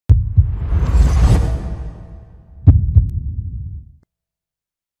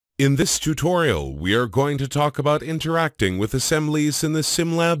In this tutorial, we are going to talk about interacting with assemblies in the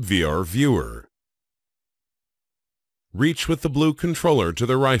SimLab VR viewer. Reach with the blue controller to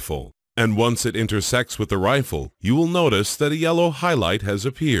the rifle, and once it intersects with the rifle, you will notice that a yellow highlight has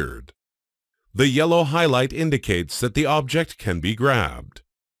appeared. The yellow highlight indicates that the object can be grabbed.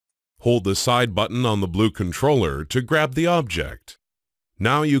 Hold the side button on the blue controller to grab the object.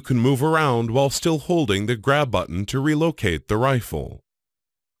 Now you can move around while still holding the grab button to relocate the rifle.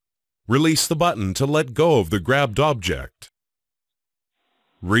 Release the button to let go of the grabbed object.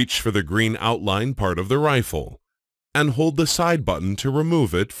 Reach for the green outline part of the rifle, and hold the side button to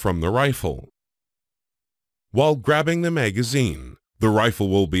remove it from the rifle. While grabbing the magazine, the rifle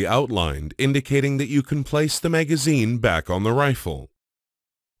will be outlined, indicating that you can place the magazine back on the rifle.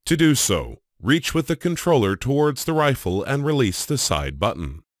 To do so, reach with the controller towards the rifle and release the side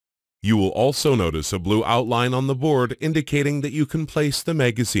button. You will also notice a blue outline on the board indicating that you can place the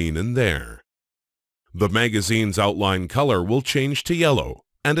magazine in there. The magazine's outline color will change to yellow,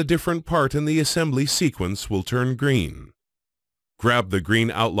 and a different part in the assembly sequence will turn green. Grab the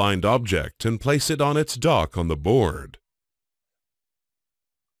green outlined object and place it on its dock on the board.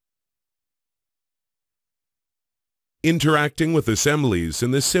 Interacting with assemblies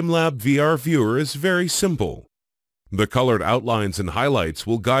in the SimLab VR viewer is very simple. The colored outlines and highlights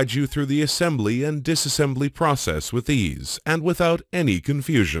will guide you through the assembly and disassembly process with ease and without any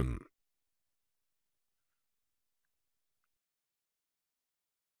confusion.